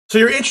So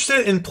you're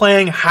interested in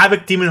playing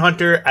Havoc Demon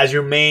Hunter as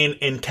your main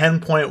in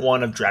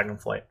 10.1 of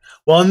Dragonflight.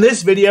 Well, in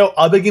this video,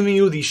 I'll be giving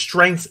you the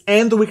strengths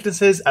and the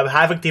weaknesses of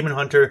Havoc Demon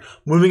Hunter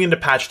moving into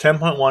patch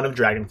 10.1 of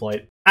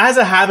Dragonflight. As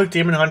a Havoc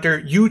Demon Hunter,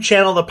 you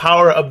channel the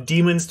power of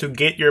demons to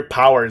get your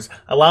powers,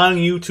 allowing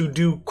you to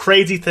do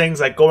crazy things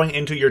like going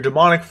into your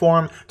demonic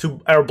form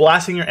or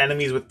blasting your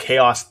enemies with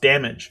chaos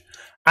damage.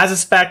 As a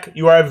spec,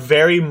 you are a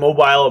very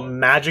mobile,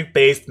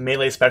 magic-based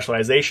melee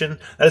specialization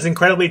that is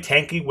incredibly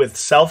tanky with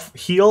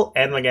self-heal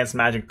and against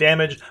magic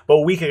damage,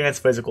 but weak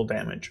against physical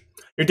damage.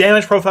 Your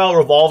damage profile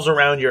revolves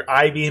around your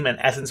I-beam and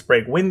essence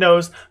break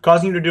windows,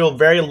 causing you to deal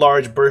very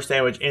large burst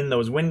damage in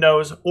those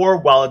windows, or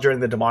while during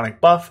the demonic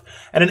buff.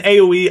 And in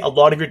AoE, a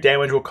lot of your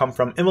damage will come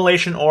from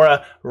Immolation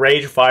Aura,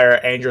 Rage Fire,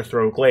 and your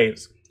Throw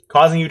Glaives,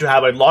 causing you to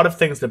have a lot of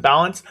things to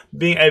balance,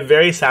 being a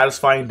very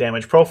satisfying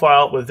damage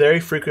profile with very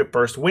frequent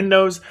burst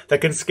windows that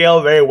can scale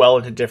very well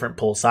into different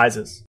pull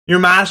sizes. Your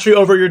mastery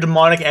over your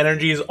demonic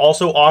energies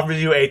also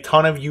offers you a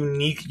ton of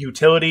unique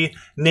utility,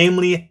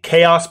 namely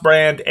Chaos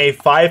Brand, a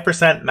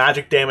 5%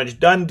 magic damage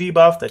done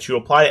debuff that you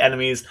apply to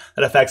enemies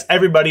that affects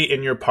everybody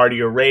in your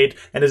party or raid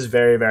and is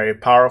very, very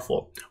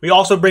powerful. We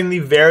also bring the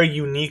very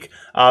unique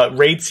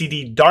Raid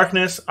CD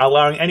Darkness,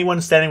 allowing anyone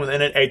standing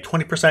within it a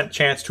 20%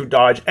 chance to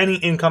dodge any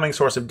incoming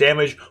source of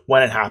damage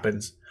when it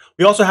happens.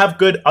 We also have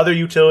good other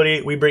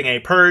utility. We bring a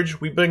Purge,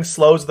 we bring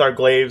slows with our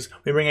glaives,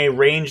 we bring a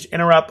ranged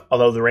interrupt,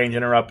 although the range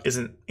interrupt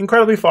isn't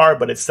incredibly far,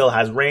 but it still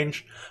has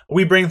range.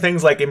 We bring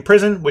things like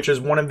Imprison, which is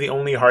one of the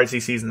only hard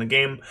CCs in the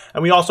game,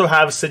 and we also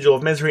have Sigil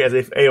of Misery as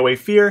a AoE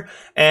Fear,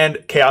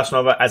 and Chaos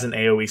Nova as an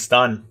AoE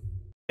Stun.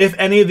 If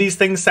any of these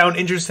things sound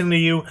interesting to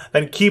you,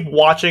 then keep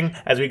watching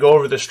as we go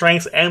over the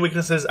strengths and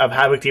weaknesses of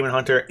Havoc Demon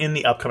Hunter in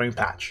the upcoming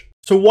patch.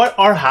 So what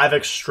are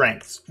Havoc's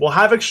strengths? Well,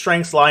 Havoc's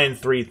strengths lie in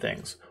three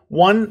things.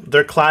 1,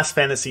 their class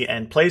fantasy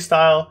and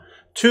playstyle.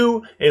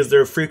 2 is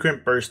their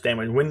frequent burst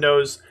damage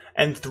windows.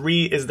 And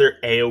 3 is their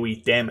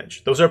AoE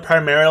damage. Those are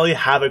primarily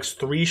Havoc's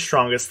 3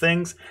 strongest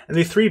things and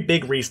the 3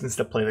 big reasons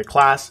to play the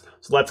class.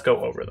 So let's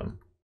go over them.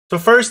 So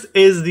first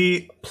is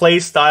the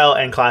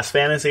playstyle and class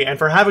fantasy, and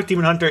for Havoc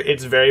Demon Hunter,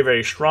 it's very,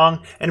 very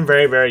strong and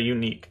very, very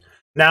unique.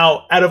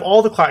 Now, out of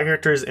all the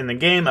characters in the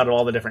game, out of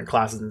all the different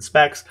classes and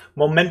specs,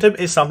 momentum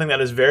is something that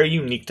is very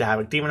unique to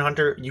Havoc Demon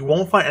Hunter. You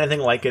won't find anything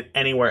like it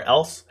anywhere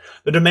else.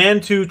 The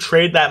demand to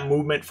trade that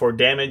movement for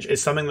damage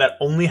is something that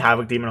only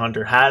Havoc Demon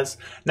Hunter has.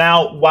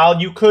 Now,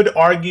 while you could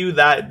argue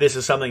that this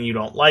is something you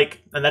don't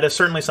like, and that is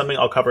certainly something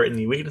I'll cover in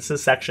the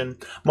weaknesses section,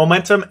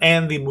 momentum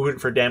and the movement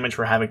for damage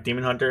for Havoc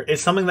Demon Hunter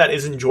is something that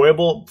is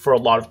enjoyable for a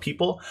lot of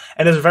people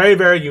and is very,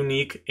 very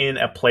unique in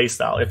a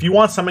playstyle. If you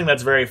want something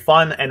that's very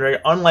fun and very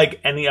unlike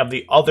any of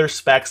the other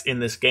specs in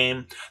this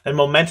game, then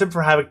momentum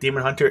for Havoc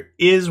Demon Hunter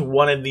is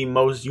one of the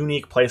most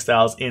unique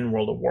playstyles in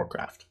World of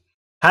Warcraft.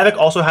 Havoc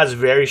also has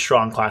very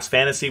strong class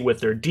fantasy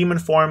with their demon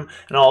form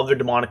and all of their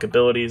demonic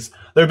abilities.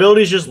 Their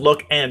abilities just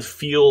look and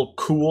feel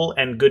cool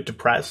and good to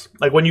press.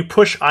 Like when you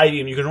push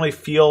I-beam, you can really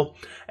feel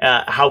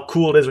how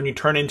cool it is when you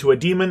turn into a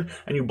demon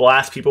and you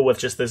blast people with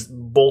just this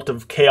bolt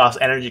of chaos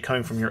energy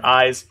coming from your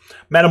eyes.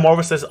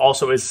 Metamorphosis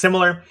also is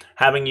similar.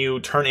 Having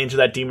you turn into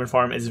that demon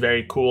form is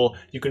very cool.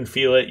 You can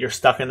feel it. You're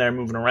stuck in there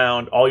moving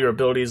around. All your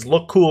abilities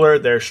look cooler.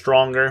 They're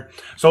stronger.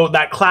 So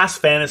that class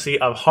fantasy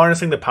of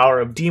harnessing the power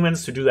of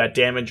demons to do that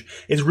damage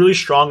is really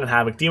strong in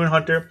Havoc Demon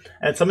Hunter,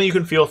 and it's something you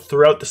can feel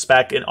throughout the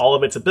spec in all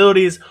of its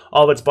abilities,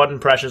 all of its button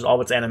presses, all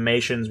of its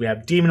animations. We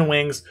have demon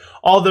wings.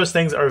 All of those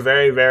things are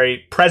very,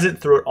 very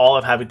present throughout all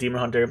of Havoc Demon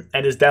Hunter,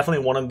 and is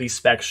definitely one of the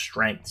spec's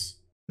strengths.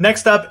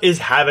 Next up is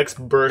Havoc's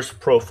burst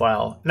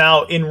profile.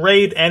 Now, in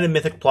Raid and in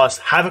Mythic Plus,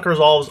 Havoc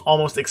resolves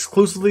almost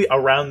exclusively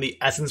around the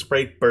Essence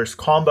Break burst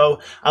combo,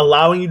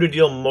 allowing you to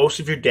deal most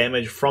of your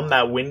damage from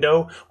that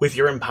window with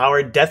your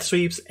empowered Death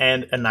Sweeps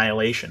and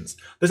Annihilations.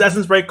 This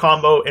Essence Break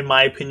combo, in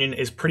my opinion,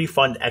 is pretty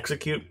fun to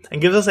execute and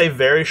gives us a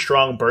very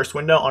strong burst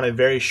window on a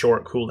very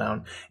short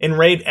cooldown. In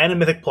Raid and in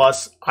Mythic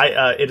Plus,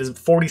 it is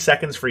 40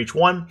 seconds for each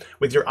one,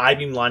 with your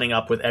I-beam lining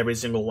up with every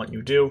single one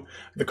you do.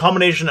 The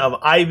combination of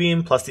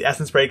I-beam plus the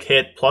Essence Break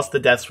hit plus the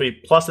Death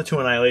Sweep, plus the 2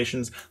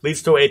 Annihilations,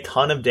 leads to a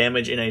ton of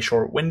damage in a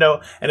short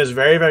window, and is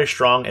very, very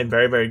strong and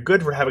very, very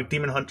good for Havoc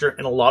Demon Hunter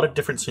in a lot of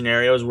different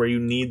scenarios where you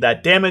need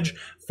that damage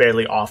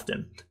fairly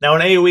often. Now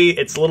in AoE,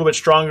 it's a little bit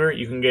stronger.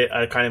 You can get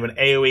a kind of an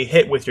AoE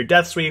hit with your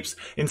Death Sweeps.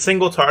 In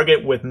single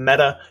target with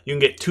meta, you can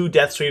get 2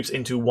 Death Sweeps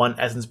into 1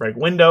 Essence Break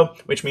window,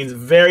 which means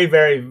very,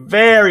 very,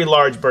 very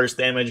large burst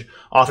damage.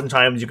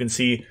 Oftentimes you can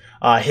see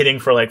hitting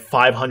for like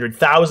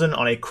 500,000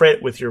 on a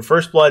crit with your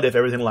First Blood if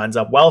everything lines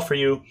up well for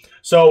you.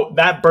 So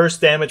that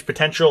burst damage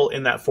potential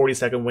in that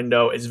 40-second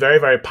window is very,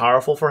 very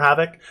powerful for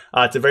Havoc.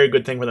 It's a very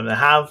good thing for them to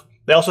have.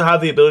 They also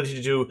have the ability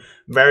to do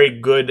very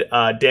good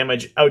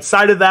damage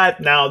outside of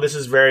that. Now, this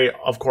is very,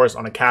 of course,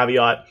 on a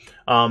caveat.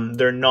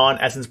 Their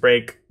non-Essence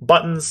Break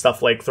buttons,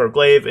 stuff like Throw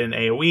Glaive in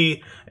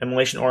AoE,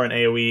 Immolation Aura in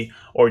AoE,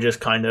 or just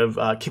kind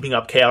of keeping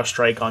up Chaos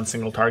Strike on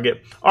single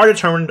target, are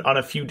determined on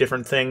a few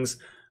different things.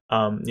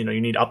 You know,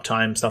 you need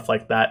uptime, stuff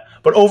like that.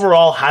 But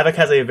overall, Havoc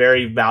has a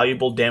very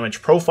valuable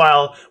damage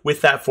profile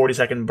with that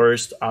 40-second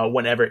burst.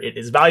 Whenever it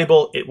is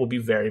valuable, it will be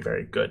very,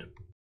 very good.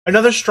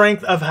 Another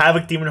strength of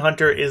Havoc Demon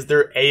Hunter is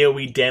their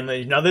AoE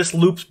damage. Now this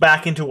loops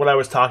back into what I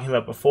was talking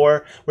about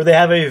before, where they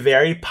have a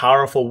very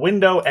powerful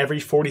window every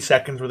 40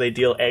 seconds where they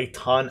deal a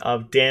ton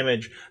of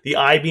damage. The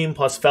I-Beam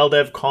plus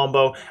Feldev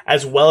combo,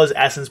 as well as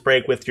Essence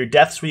Break with your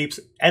Death Sweeps,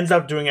 ends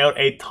up doing out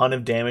a ton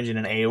of damage in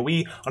an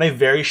AoE on a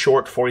very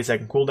short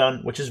 40-second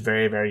cooldown, which is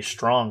very, very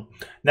strong.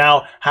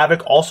 Now,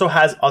 Havoc also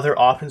has other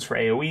options for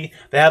AoE.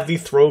 They have the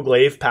Throw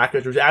Glaive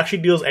package, which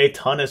actually deals a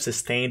ton of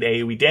sustained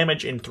AoE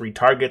damage in 3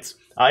 targets.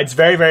 It's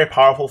very, very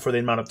powerful for the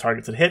amount of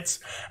targets it hits.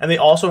 And they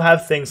also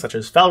have things such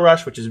as Fel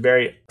Rush, which is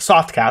very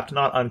soft-capped,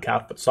 not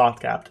uncapped, but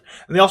soft-capped.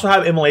 And they also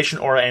have Immolation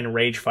Aura and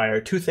Rage Fire,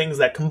 2 things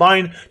that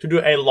combine to do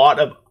a lot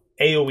of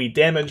AoE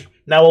damage.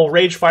 Now, while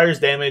Rage Fire's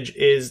damage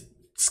is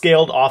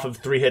scaled off of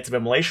 3 hits of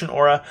Immolation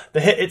Aura, the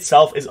hit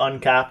itself is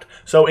uncapped.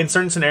 So in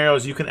certain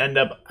scenarios, you can end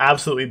up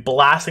absolutely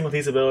blasting with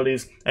these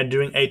abilities and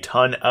doing a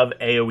ton of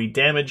AoE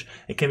damage.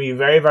 It can be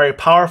very, very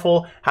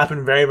powerful,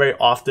 happen very, very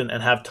often,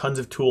 and have tons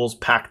of tools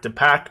pack to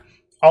pack.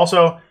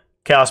 Also,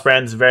 Chaos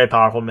Brand is very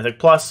powerful Mythic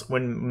Plus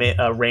when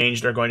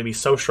ranged are going to be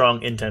so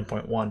strong in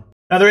 10.1.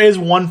 Now there is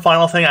one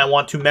final thing I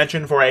want to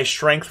mention for a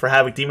strength for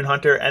Havoc Demon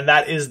Hunter, and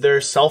that is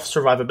their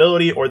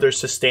self-survivability or their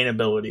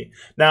sustainability.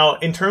 Now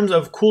in terms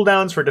of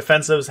cooldowns for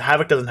defensives,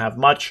 Havoc doesn't have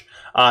much.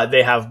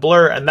 They have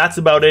Blur, and that's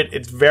about it.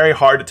 It's very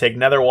hard to take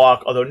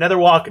Netherwalk, although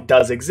Netherwalk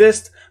does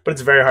exist, but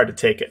it's very hard to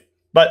take it.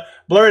 But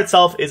Blur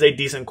itself is a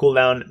decent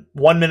cooldown.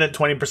 1 minute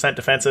 20%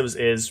 defensives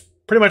is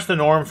pretty much the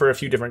norm for a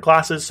few different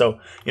classes, so,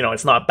 you know,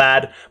 it's not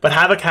bad. But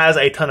Havoc has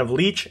a ton of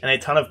Leech and a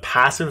ton of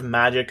passive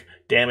magic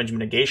damage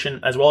mitigation,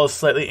 as well as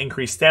slightly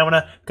increased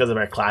stamina because of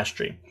our class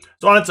tree.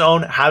 So on its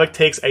own, Havoc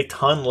takes a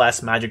ton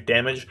less magic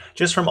damage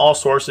just from all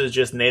sources,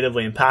 just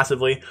natively and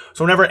passively.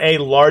 So whenever a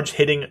large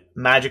hitting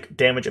magic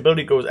damage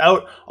ability goes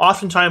out,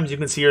 oftentimes you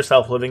can see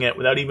yourself living it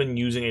without even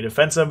using a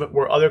defensive,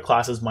 where other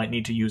classes might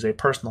need to use a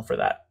personal for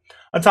that.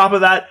 On top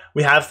of that,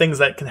 we have things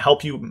that can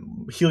help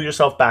you heal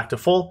yourself back to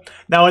full.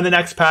 Now in the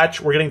next patch,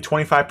 we're getting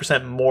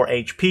 25% more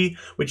HP,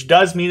 which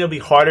does mean it'll be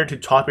harder to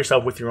top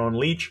yourself with your own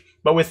Leech.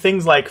 But with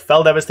things like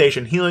Fel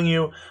Devastation healing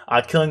you,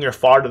 killing your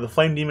Fard or the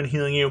Flame Demon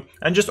healing you,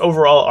 and just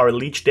overall our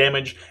Leech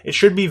damage, it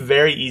should be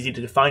very easy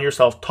to find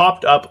yourself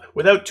topped up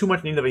without too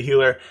much need of a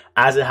healer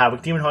as a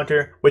Havoc Demon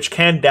Hunter, which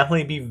can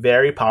definitely be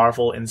very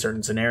powerful in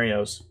certain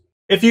scenarios.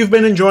 If you've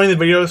been enjoying the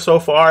video so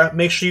far,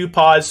 make sure you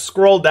pause,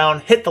 scroll down,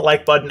 hit the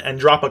like button, and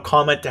drop a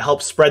comment to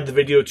help spread the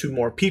video to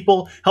more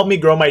people. Help me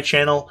grow my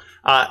channel.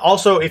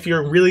 Also, if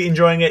you're really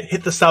enjoying it,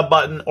 hit the sub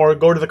button or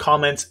go to the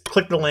comments,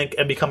 click the link,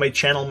 and become a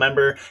channel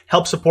member.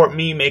 Help support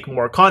me make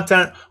more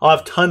content. I'll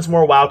have tons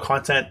more WoW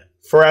content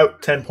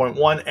throughout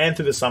 10.1 and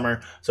through the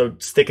summer, so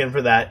stick in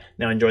for that.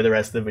 Now enjoy the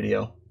rest of the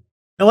video.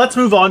 Now let's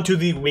move on to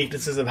the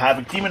weaknesses of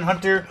Havoc Demon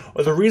Hunter,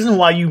 or the reason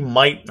why you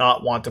might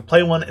not want to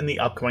play one in the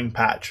upcoming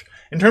patch.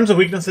 In terms of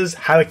weaknesses,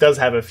 Havoc does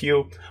have a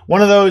few.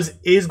 One of those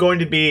is going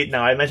to be,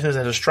 now I mentioned this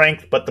as a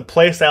strength, but the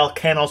playstyle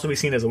can also be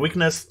seen as a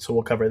weakness, so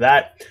we'll cover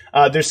that.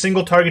 Their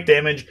single target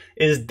damage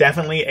is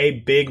definitely a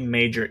big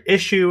major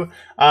issue.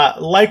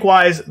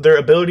 Likewise, their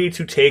ability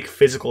to take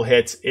physical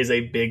hits is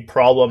a big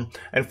problem.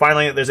 And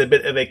finally, there's a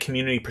bit of a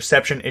community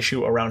perception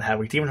issue around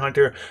Havoc Demon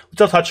Hunter, which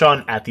I'll touch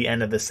on at the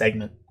end of this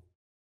segment.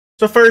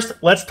 So first,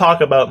 let's talk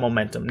about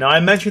momentum. Now, I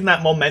mentioned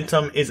that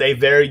momentum is a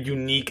very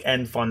unique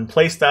and fun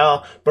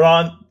playstyle, but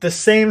on the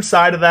same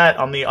side of that,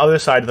 on the other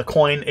side of the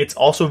coin, it's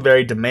also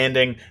very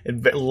demanding.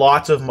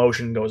 Lots of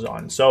motion goes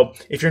on. So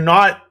if you're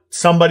not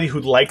somebody who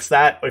likes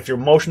that, if you're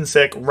motion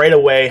sick, right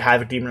away,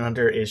 Havoc Demon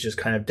Hunter is just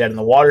kind of dead in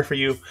the water for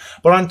you.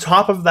 But on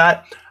top of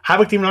that,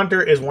 Havoc Demon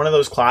Hunter is one of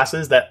those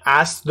classes that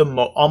asks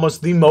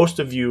almost the most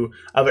of you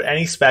of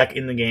any spec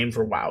in the game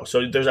for WoW.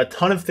 So there's a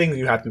ton of things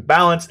you have to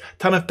balance,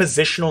 ton of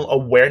positional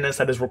awareness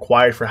that is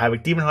required for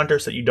Havoc Demon Hunter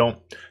so that you don't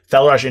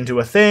Fel Rush into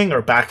a thing,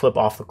 or backflip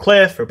off the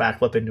cliff, or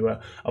backflip into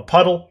a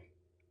puddle.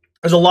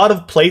 There's a lot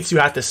of plates you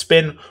have to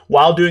spin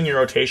while doing your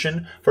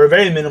rotation for a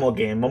very minimal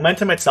game.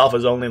 Momentum itself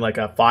is only like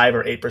a 5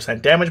 or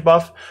 8% damage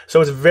buff, so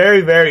it's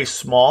very, very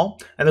small,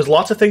 and there's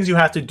lots of things you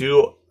have to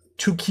do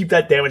to keep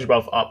that damage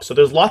buff up. So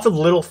there's lots of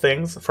little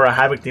things for a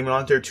Havoc Demon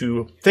Hunter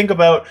to think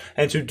about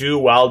and to do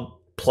while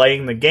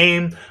playing the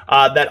game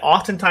that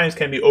oftentimes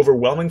can be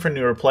overwhelming for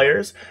newer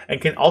players and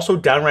can also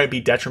downright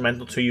be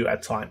detrimental to you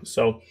at times.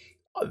 So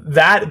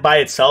that by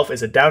itself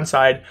is a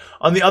downside.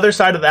 On the other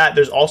side of that,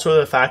 there's also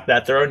the fact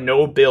that there are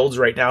no builds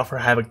right now for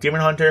Havoc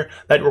Demon Hunter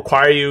that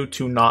require you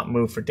to not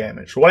move for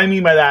damage. So what I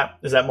mean by that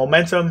is that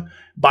momentum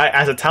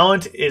as a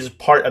talent is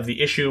part of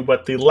the issue,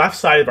 but the left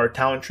side of our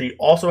talent tree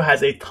also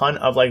has a ton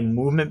of like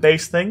movement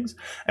based things.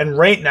 And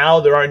right now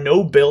there are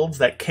no builds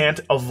that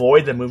can't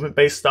avoid the movement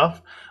based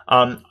stuff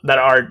that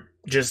are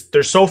just,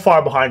 they're so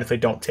far behind if they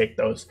don't take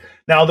those.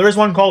 Now, there is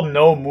one called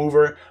No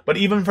Mover, but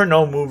even for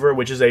No Mover,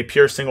 which is a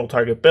pure single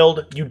target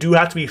build, you do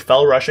have to be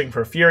Fel Rushing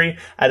for Fury,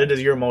 as it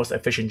is your most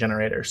efficient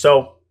generator.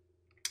 So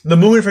The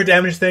movement for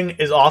damage thing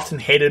is often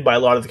hated by a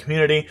lot of the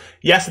community.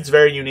 Yes, it's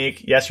very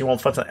unique. Yes, you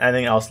won't find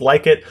anything else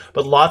like it,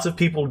 but lots of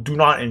people do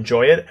not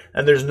enjoy it,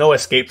 and there's no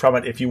escape from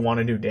it if you want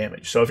to do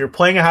damage. So if you're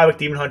playing a Havoc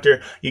Demon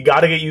Hunter, you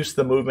got to get used to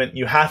the movement.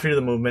 You have to do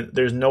the movement.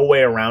 There's no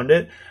way around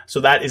it. So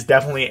that is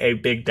definitely a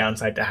big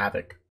downside to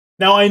Havoc.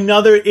 Now,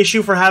 another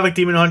issue for Havoc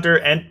Demon Hunter,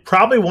 and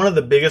probably one of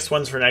the biggest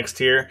ones for next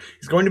tier,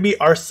 is going to be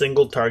our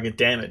single target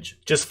damage.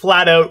 Just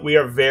flat out, we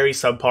are very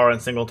subpar on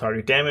single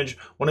target damage.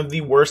 One of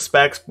the worst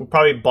specs, we're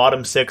probably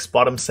bottom 6,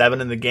 bottom 7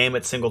 in the game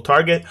at single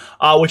target,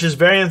 which is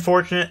very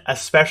unfortunate,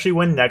 especially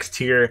when next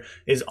tier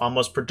is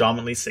almost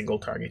predominantly single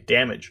target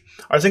damage.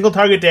 Our single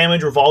target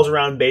damage revolves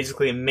around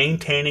basically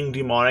maintaining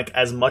demonic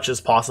as much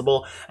as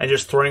possible and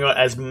just throwing out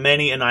as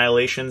many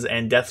annihilations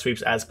and death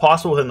sweeps as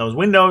possible within those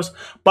windows,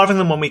 buffing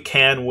them when we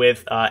can with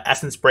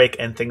essence break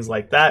and things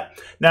like that.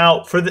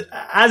 Now,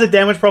 as a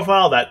damage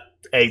profile, that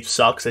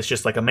sucks. It's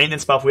just like a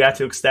maintenance buff we have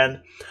to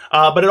extend.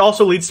 But it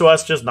also leads to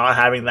us just not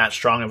having that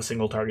strong of a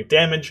single target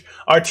damage.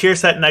 Our tier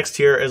set next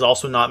tier is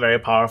also not very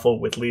powerful,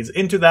 which leads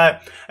into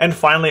that. And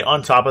finally,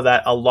 on top of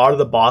that, a lot of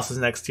the bosses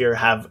next tier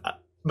have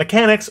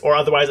mechanics or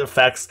otherwise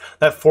effects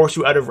that force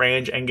you out of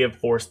range and give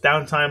forced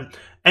downtime.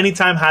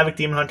 Anytime Havoc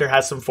Demon Hunter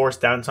has some forced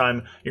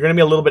downtime, you're going to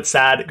be a little bit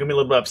sad, you're going to be a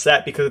little bit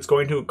upset because it's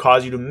going to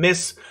cause you to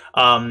miss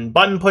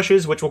button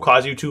pushes, which will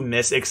cause you to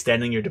miss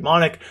extending your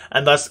demonic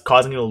and thus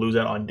causing you to lose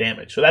out on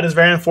damage. So that is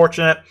very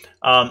unfortunate.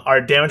 Our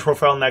damage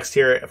profile next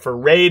tier for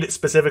Raid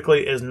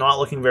specifically is not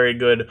looking very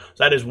good.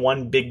 So that is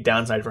one big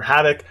downside for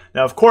Havoc.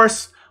 Now, of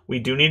course, we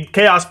do need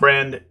Chaos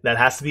Brand. That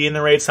has to be in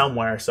the raid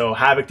somewhere. So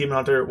Havoc Demon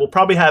Hunter will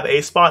probably have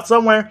a spot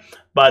somewhere,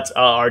 but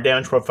our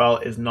damage profile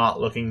is not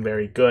looking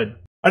very good.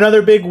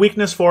 Another big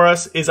weakness for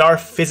us is our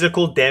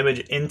physical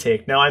damage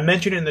intake. Now, I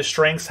mentioned in the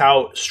strengths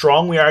how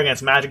strong we are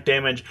against magic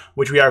damage,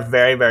 which we are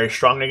very, very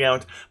strong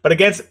against. But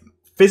against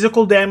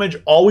physical damage,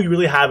 all we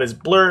really have is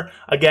Blur.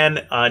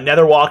 Again,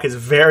 Netherwalk is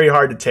very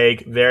hard to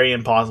take, very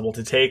impossible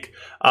to take.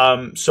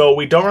 So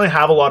we don't really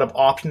have a lot of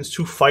options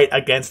to fight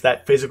against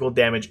that physical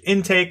damage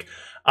intake.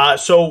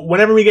 So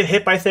whenever we get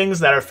hit by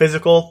things that are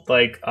physical,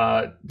 like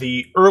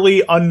the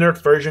early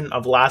unnerfed version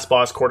of Last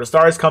Boss Court of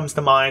Stars comes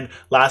to mind,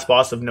 Last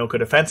Boss of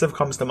No-Code Offensive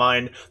comes to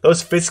mind,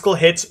 those physical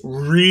hits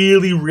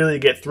really, really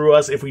get through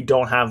us if we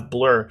don't have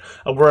Blur.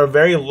 We're a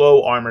very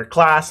low armor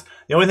class.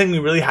 The only thing we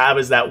really have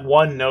is that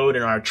one node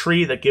in our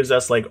tree that gives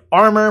us like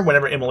armor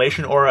whenever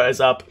Immolation Aura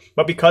is up,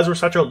 but because we're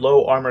such a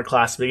low armor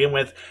class to begin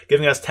with,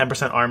 giving us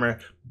 10% armor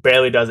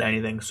barely does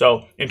anything.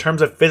 So in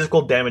terms of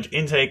physical damage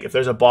intake, if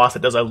there's a boss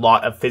that does a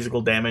lot of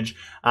physical damage,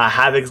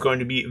 Havoc is going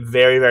to be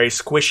very, very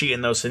squishy in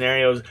those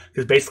scenarios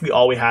because basically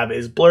all we have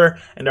is Blur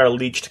and our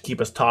Leech to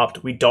keep us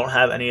topped. We don't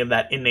have any of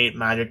that innate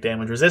magic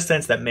damage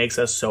resistance that makes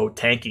us so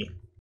tanky.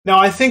 Now,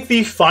 I think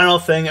the final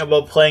thing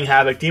about playing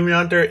Havoc Demon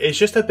Hunter is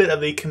just a bit of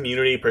the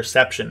community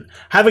perception.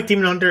 Havoc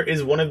Demon Hunter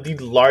is one of the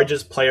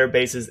largest player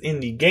bases in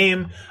the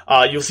game.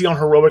 You'll see on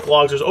heroic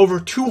logs, there's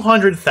over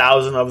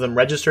 200,000 of them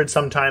registered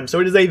sometimes, so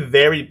it is a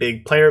very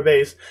big player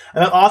base,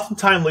 and that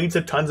oftentimes leads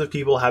to tons of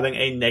people having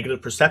a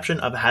negative perception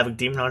of Havoc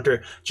Demon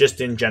Hunter just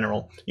in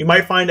general. You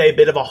might find a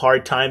bit of a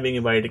hard time being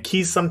invited to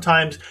keys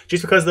sometimes,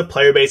 just because the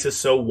player base is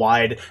so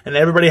wide, and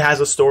everybody has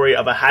a story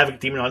of a Havoc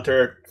Demon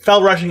Hunter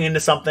fell rushing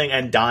into something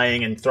and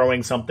dying and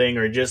throwing something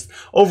or just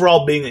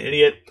overall being an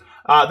idiot.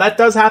 That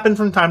does happen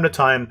from time to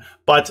time,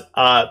 but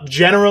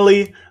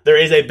generally there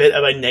is a bit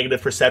of a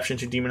negative perception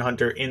to Demon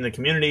Hunter in the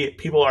community.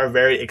 People are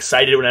very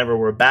excited whenever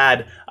we're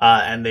bad,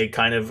 and they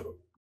kind of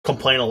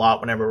complain a lot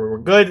whenever we're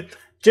good.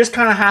 Just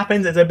kind of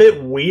happens. It's a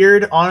bit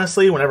weird,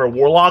 honestly, whenever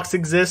Warlocks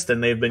exist,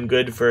 and they've been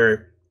good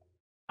for,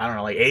 I don't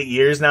know, like 8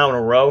 years now in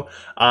a row,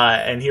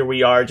 and here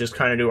we are just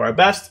trying to do our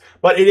best,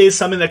 but it is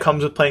something that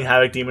comes with playing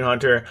Havoc Demon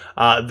Hunter.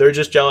 They're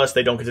just jealous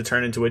they don't get to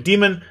turn into a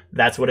demon.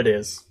 That's what it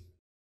is.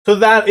 So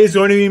that is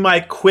going to be my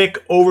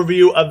quick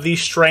overview of the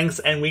strengths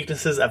and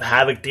weaknesses of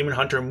Havoc Demon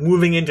Hunter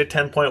moving into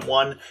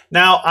 10.1.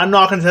 Now, I'm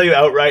not going to tell you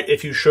outright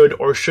if you should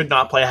or should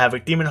not play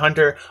Havoc Demon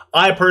Hunter.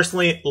 I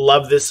personally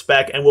love this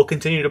spec and will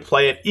continue to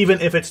play it even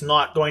if it's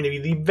not going to be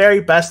the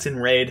very best in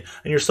Raid,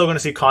 and you're still going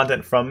to see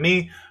content from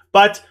me.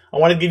 But I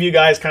want to give you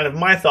guys kind of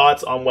my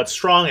thoughts on what's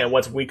strong and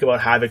what's weak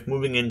about Havoc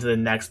moving into the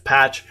next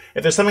patch.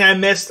 If there's something I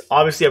missed,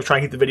 obviously I'm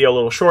trying to keep the video a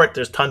little short.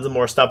 There's tons of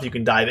more stuff you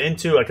can dive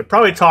into. I could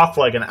probably talk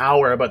for like an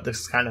hour about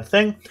this kind of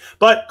thing.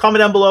 But comment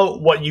down below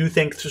what you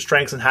think the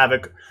strengths in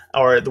Havoc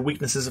or the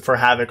weaknesses for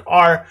Havoc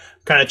are.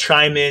 Kind of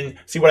chime in,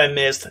 see what I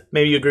missed.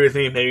 Maybe you agree with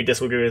me, maybe you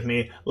disagree with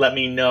me. Let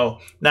me know.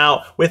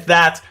 Now, with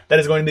that, that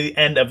is going to be the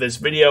end of this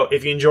video.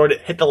 If you enjoyed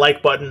it, hit the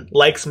like button.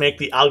 Likes make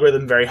the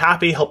algorithm very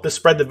happy, help to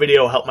spread the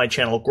video, help my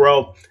channel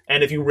grow.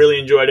 And if you really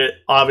enjoyed it,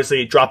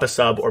 obviously drop a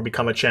sub or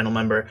become a channel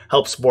member.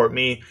 Help support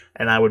me,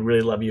 and I would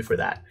really love you for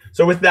that.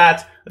 So with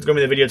that, that's going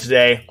to be the video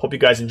today. Hope you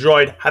guys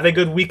enjoyed. Have a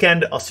good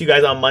weekend. I'll see you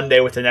guys on Monday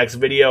with the next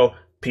video.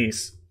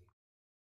 Peace.